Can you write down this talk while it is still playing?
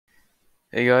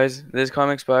Hey guys, this is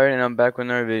Comic Expired and I'm back with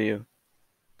another video.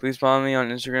 Please follow me on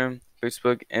Instagram,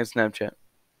 Facebook, and Snapchat.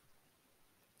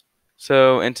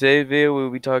 So, in today's video, we will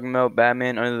be talking about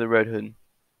Batman Under the Red Hood.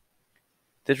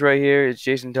 This right here is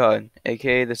Jason Todd,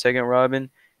 aka the second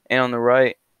Robin, and on the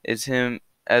right is him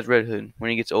as Red Hood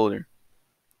when he gets older.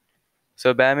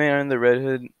 So, Batman Under the Red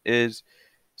Hood is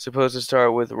supposed to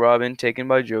start with Robin taken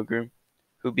by Joker,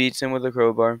 who beats him with a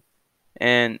crowbar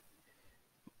and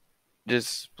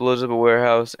just blows up a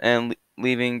warehouse and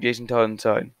leaving Jason Todd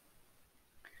inside.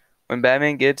 When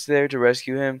Batman gets there to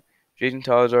rescue him, Jason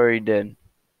Todd is already dead.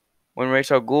 When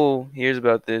Ra's al Ghul hears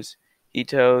about this, he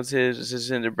tells his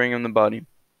assistant to bring him the body.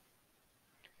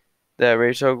 That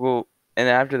Ra's al Ghul, and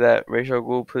after that, Ra's al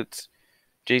Ghul puts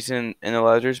Jason in the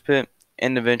Lazarus pit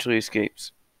and eventually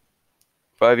escapes.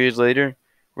 5 years later,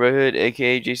 Red Hood,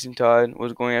 aka Jason Todd,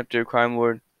 was going after crime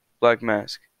lord Black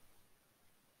Mask.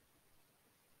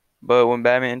 But when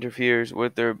Batman interferes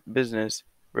with their business,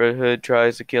 Red Hood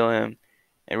tries to kill him,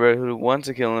 and Red Hood wants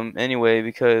to kill him anyway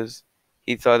because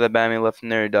he thought that Batman left him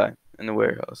there to die in the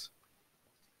warehouse.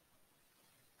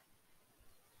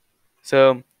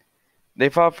 So they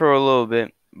fought for a little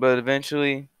bit, but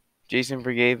eventually Jason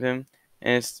forgave him,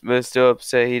 but is still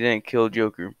upset he didn't kill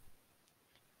Joker.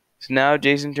 So now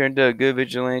Jason turned to a good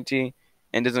vigilante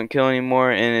and doesn't kill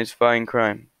anymore and is fighting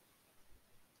crime.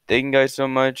 Thank you guys so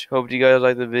much. Hope you guys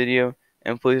like the video,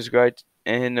 and please subscribe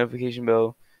and hit the notification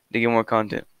bell to get more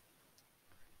content.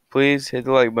 Please hit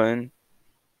the like button.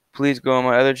 Please go on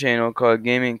my other channel called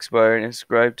Gaming Expired and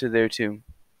subscribe to there too.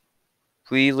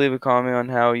 Please leave a comment on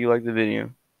how you like the video.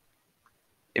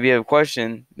 If you have a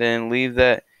question, then leave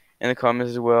that in the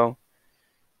comments as well,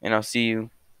 and I'll see you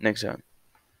next time.